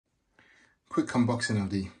quick unboxing of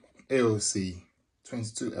the AOC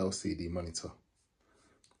 22 LCD monitor.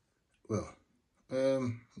 Well,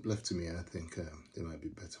 left to me, I think there might be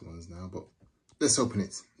better ones now, but let's open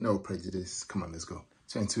it. No prejudice. Come on, let's go.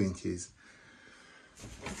 22 inches.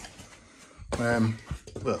 Well,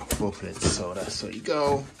 open it. So that's where you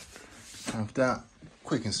go. Have that.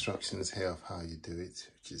 Quick instructions here of how you do it,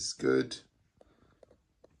 which is good.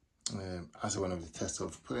 As one of the tests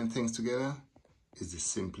of putting things together is the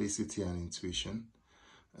simplicity and intuition.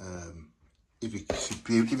 If you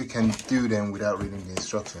can do them without reading the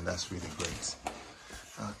instruction, that's really great.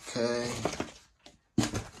 Okay,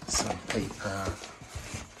 some paper.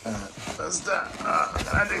 That's that.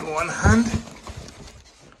 Can I do it with one hand?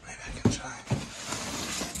 Maybe I can try.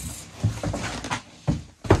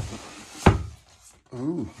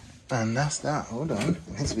 Ooh, and that's that. Hold on,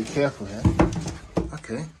 I need to be careful here.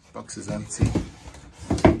 Okay, box is empty.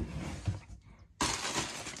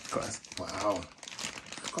 Wow,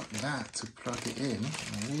 I've got that to plug it in.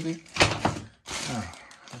 Really? Oh,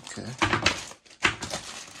 okay.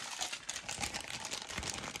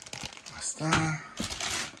 Stand.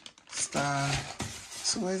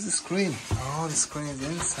 So where's the screen? Oh, the screen is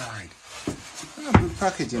inside. Oh, good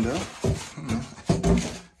packaging though.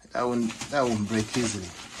 That won't break easily.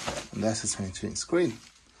 And that's a 22-inch screen.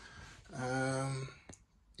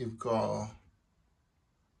 You've got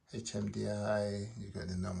HMDI, you've got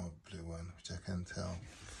the normal blue one, which I can't tell.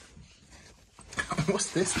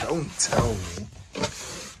 What's this? Don't tell me.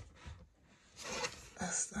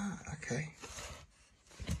 That's that, okay.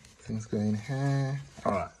 Things go in here.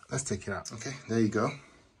 All right, let's take it out. Okay, there you go.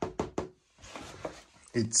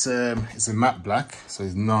 It's a matte black, so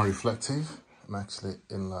it's non-reflective. I'm actually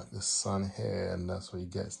in like the sun here, and that's what you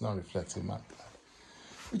get. It's non-reflective matte black,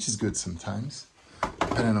 which is good sometimes,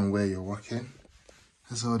 depending on where you're working.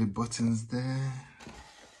 There's all the buttons there.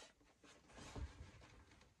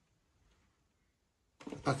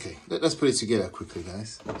 Okay, let's put it together quickly,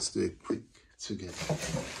 guys. Let's do it quick together.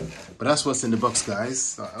 But that's what's in the box, guys.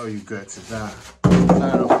 So all you get is that.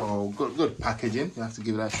 Good packaging. You have to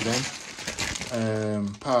give that to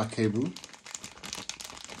them. Power cable.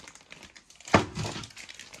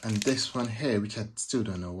 And this one here, which I still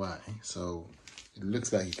don't know why. So it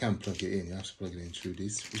looks like you can't plug it in. You have to plug it in through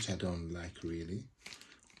this, which I don't like really.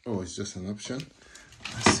 Oh, it's just an option.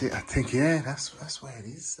 Let's see. I think, yeah, that's where it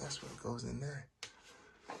is. That's where it goes in there.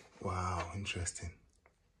 Wow, interesting.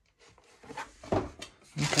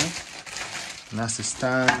 Okay. And that's the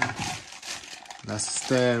stand. That's the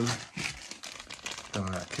stem. Don't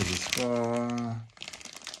know what that cable's for.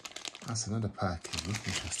 That's another power cable.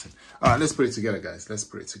 Interesting. All right, let's put it together, guys. Let's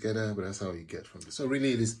put it together, but that's how you get from this. So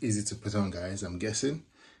really, it is easy to put on, guys, I'm guessing.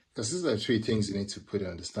 Because these are the three things you need to put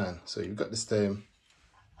on the stand. So you've got the stem.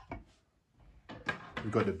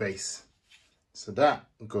 You've got the base. So that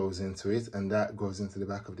goes into it, and that goes into the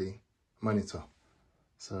back of the monitor.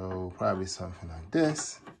 So probably something like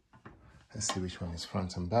this. Let's see which one is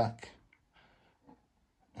front and back.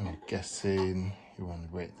 I'm guessing you want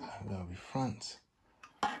to wait, that'll be front.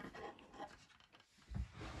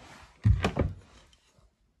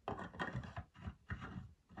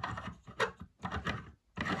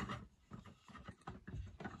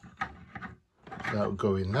 That will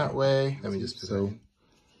go in that way. Let me just put so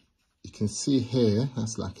you can see here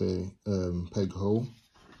that's like a peg hole,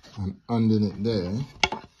 and underneath there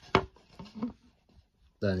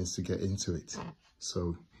that needs to get into it.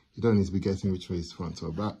 So you don't need to be getting which way is front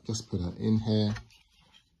or back. Just put that in here,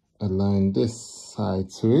 align this side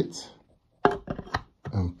to it,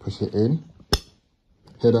 and push it in.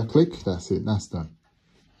 Hear that click? That's it, that's done.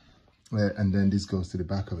 And then this goes to the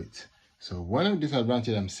back of it. So one of the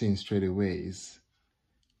disadvantages I'm seeing straight away is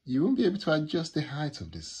you won't be able to adjust the height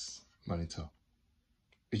of this monitor,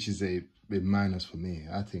 which is a minus for me.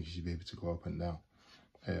 I think you should be able to go up and down.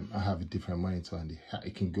 I have a different monitor and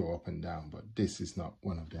it can go up and down, but this is not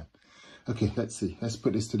one of them. Okay, let's see. Let's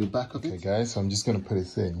put this to the back of it. Okay, guys, so I'm just going to put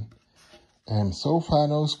this in. So far,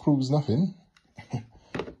 no screws, nothing.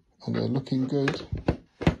 And they're looking good.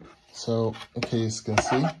 So, okay, as you can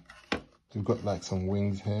see, we've got like some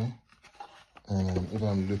wings here. And if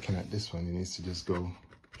I'm looking at this one, it needs to just go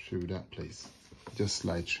through that place. Just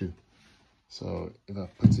slide through. So if I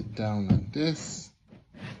put it down like this,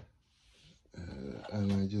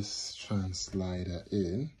 and I just try and slide that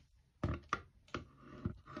in,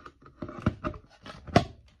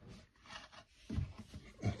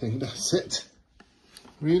 I think that's it.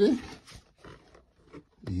 Really?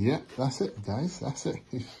 Yeah, that's it, guys. That's it.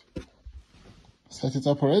 Set it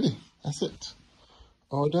up already. That's it.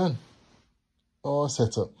 All done. All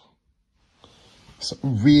set up. So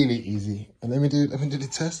really easy. And let me do the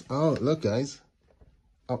test. Oh, look guys,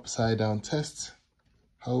 upside down test,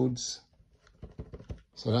 holds.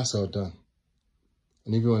 So that's all done.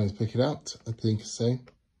 And if you want to pick it out, I think same.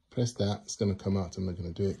 Press that, it's gonna come out. I'm not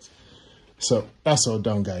gonna do it. So that's all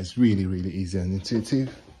done, guys. Really, really easy and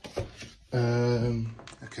intuitive.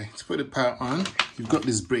 Okay, to put the power on, you've got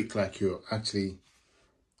this brick like you're actually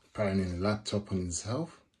powering a laptop on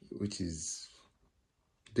itself, which is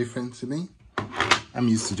different to me. I'm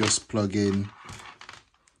used to just plug in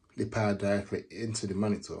the power directly into the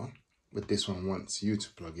monitor, but this one wants you to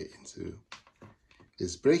plug it into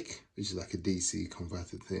this brick, which is like a DC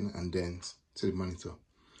converted thing, and then to the monitor.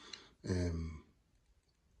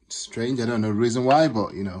 Strange, I don't know the reason why,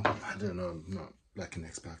 but you know, I don't know, I'm not like an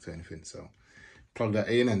expert or anything. So plug that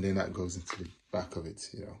in and then that goes into the back of it,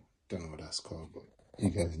 you know. Don't know what that's called, but you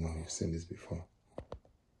guys know, you've seen this before.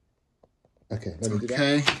 Okay, let me do that.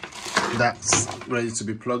 Okay, that's ready to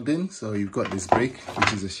be plugged in. So you've got this brick,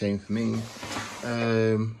 which is a shame for me.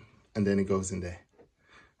 And then it goes in there.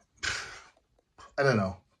 I don't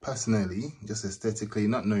know, personally, just aesthetically,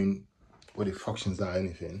 not knowing what the functions are or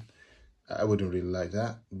anything, I wouldn't really like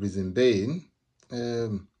that. Reason being,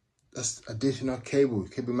 that's additional cable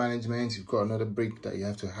management. You've got another brick that you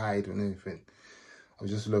have to hide and everything. I would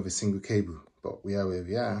just love a single cable, but we are where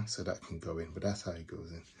we are, so that can go in, but that's how it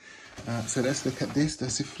goes in. So let's look at this.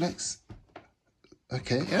 Does it flex?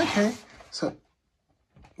 Okay, okay. So,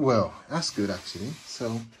 well, that's good actually.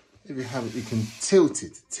 So if you have it, you can tilt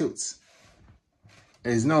it, tilts.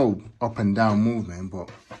 There's no up and down movement, but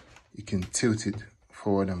you can tilt it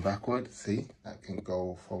forward and backward. See, that can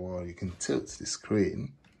go forward. You can tilt the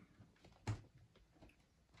screen.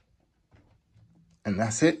 And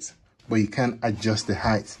that's it. But you can adjust the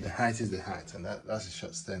height. The height is the height, and that's a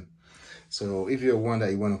short stem. So if you're one that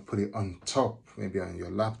you want to put it on top, maybe on your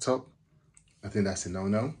laptop, I think that's a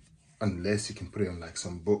no-no. Unless you can put it on like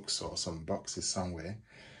some books or some boxes somewhere,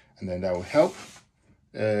 and then that will help.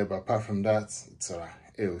 But apart from that, it's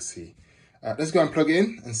AOC. Let's go and plug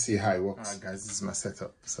in and see how it works. Alright guys, this is my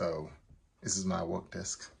setup. So this is my work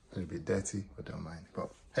desk. A little bit dirty, but don't mind. But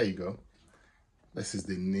here you go. This is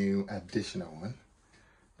the new additional one.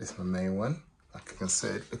 This is my main one. Like I can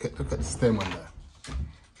say, look at the stem on there.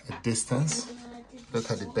 A distance. Look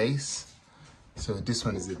at the base. So this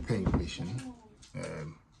one is the pink vision.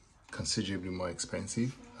 Considerably more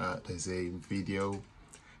expensive. There's a video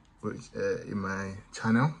in my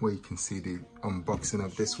channel where you can see the unboxing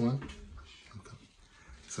of this one.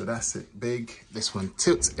 So that's it, big. This one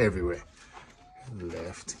tilts everywhere.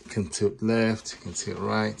 Left, you can tilt left, you can tilt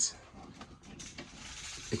right.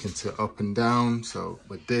 You can tilt up and down. So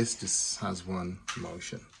with this has one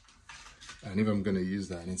motion. And if I'm gonna use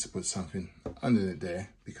that, I need to put something under it there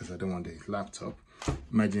because I don't want the laptop.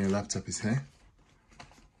 Imagine your laptop is here.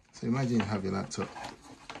 So imagine you have your laptop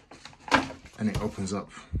and it opens up.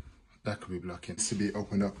 That could be blocking. It's to be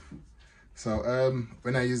opened up. So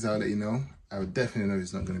when I use that, I'll let you know. I would definitely know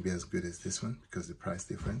it's not going to be as good as this one because of the price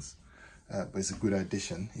difference. But it's a good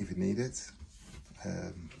addition if you need it.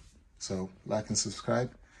 So like and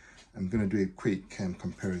subscribe. I'm going to do a quick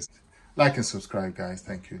comparison. Like and subscribe, guys.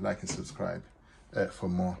 Thank you. Like and subscribe for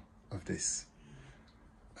more of this.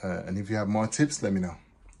 And if you have more tips, let me know.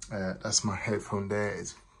 That's my headphone there.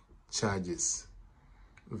 It charges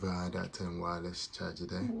via that wireless charger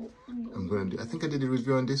there. I'm going to do, I think I did a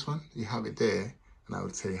review on this one. You have it there, and I will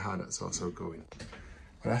tell you how that's also going.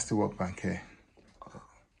 But that's the workbank here.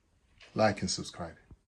 Like and subscribe.